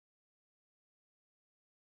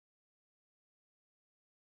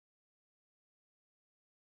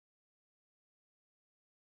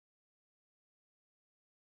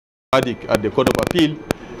verdict at the Court of Appeal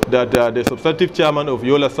that the substantive chairman of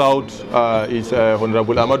Yola South is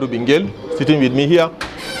Honorable Amadou Bingel, sitting with me here,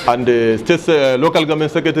 and the state local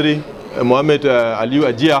government secretary, Mohamed Aliou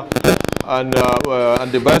Ajia, and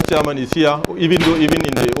the vice chairman is here, even though even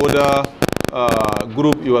in the other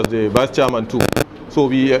group, he was the vice chairman too. So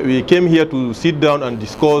we came here to sit down and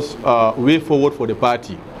discuss way forward for the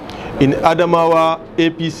party. In Adamawa,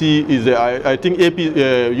 APC is I think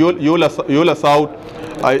Yola South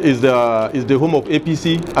is the home of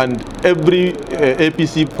APC, and every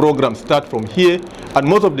APC program starts from here, and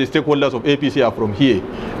most of the stakeholders of APC are from here.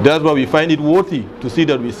 That's why we find it worthy to see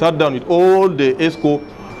that we sat down with all the ESCO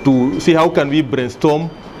to see how can we brainstorm,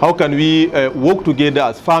 how can we work together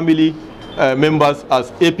as family members,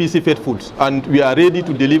 as APC faithfuls, and we are ready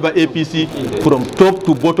to deliver APC from top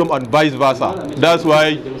to bottom and vice versa. That's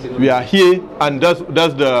why we are here, and that's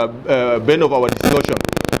the bane of our discussion.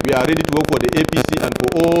 We are ready to work for the APC and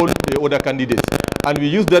for all the other candidates. And we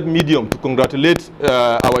use that medium to congratulate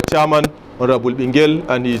our chairman, Honorable Bingel,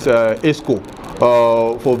 and his ESCO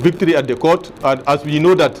for victory at the court. And as we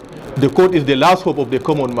know that the court is the last hope of the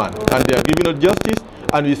common man, and they are giving us justice.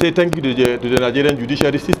 And we say thank you to the Nigerian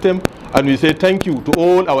judiciary system, and we say thank you to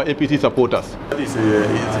all our APC supporters. It's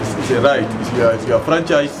a right, it's your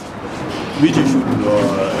franchise, which you should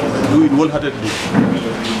do it wholeheartedly.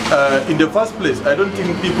 In the first place, I don't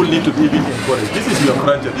think people need to be even encouraged. This is your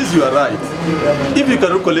franchise, this is your right. If you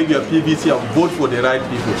cannot collect your PVC and vote for the right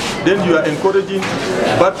people, then you are encouraging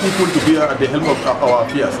bad people to be at the helm of our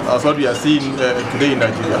affairs, as what we are seeing today in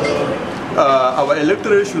Nigeria. Our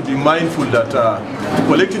electorate should be mindful that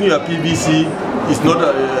collecting your PVC is not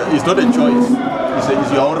a choice.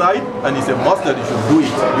 It's your own right, and it's a must that you should do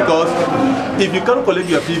it. Because if you can't collect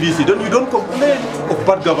your PVC, then you don't complain of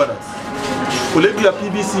bad governance. Collect your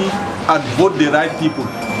PVC and vote the right people.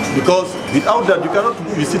 Because without that, you cannot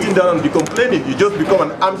be sitting down and be complaining. You just become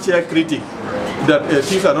an armchair critic that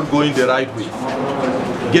things are not going the right way.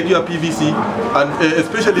 Get your PVC, and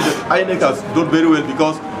especially that INEC has done very well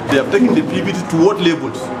because they have taken the PVC to what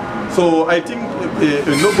levels. So I think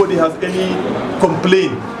nobody has any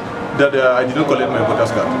complaint that I did not collect my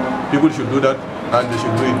voters card. People should do that, and they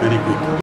should do it very quick.